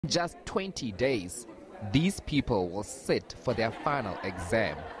In just 20 days, these people will sit for their final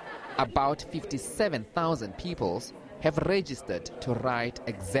exam. About 57,000 people have registered to write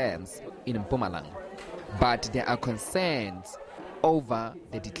exams in Mpumalanga. But there are concerns over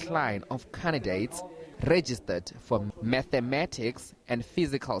the decline of candidates registered for mathematics and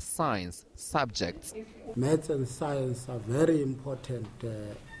physical science subjects. Maths and science are very important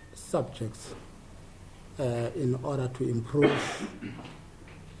subjects in order to improve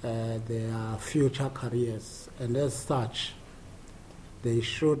their future careers, and as such, they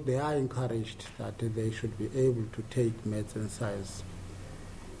are encouraged that they should be able to take maths and science,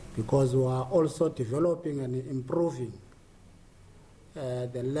 because we are also developing and improving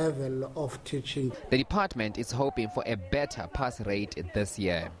the level of teaching. The department is hoping for a better pass rate this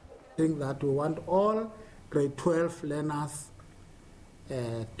year. I think that we want all grade 12 learners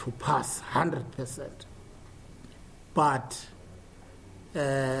to pass 100%. But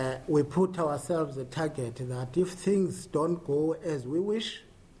we put ourselves a target that if things don't go as we wish,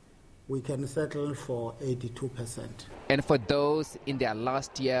 we can settle for 82%. And for those in their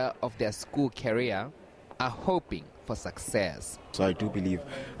last year of their school career, are hoping for success. So I do believe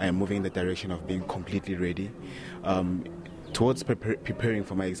I am moving in the direction of being completely ready. Towards preparing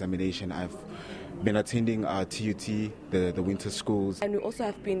for my examination, I've been attending TUT, the winter schools. And we also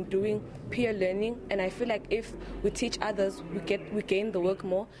have been doing peer learning, and I feel like if we teach others, we gain the work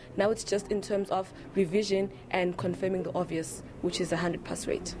more. Now it's just in terms of revision and confirming the obvious, which is a 100 pass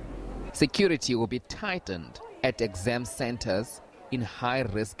rate. Security will be tightened at exam centers in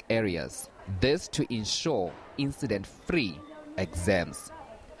high-risk areas. This to ensure incident-free exams.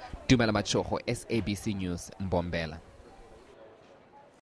 Tumelo Machogo, SABC News, Mbombela.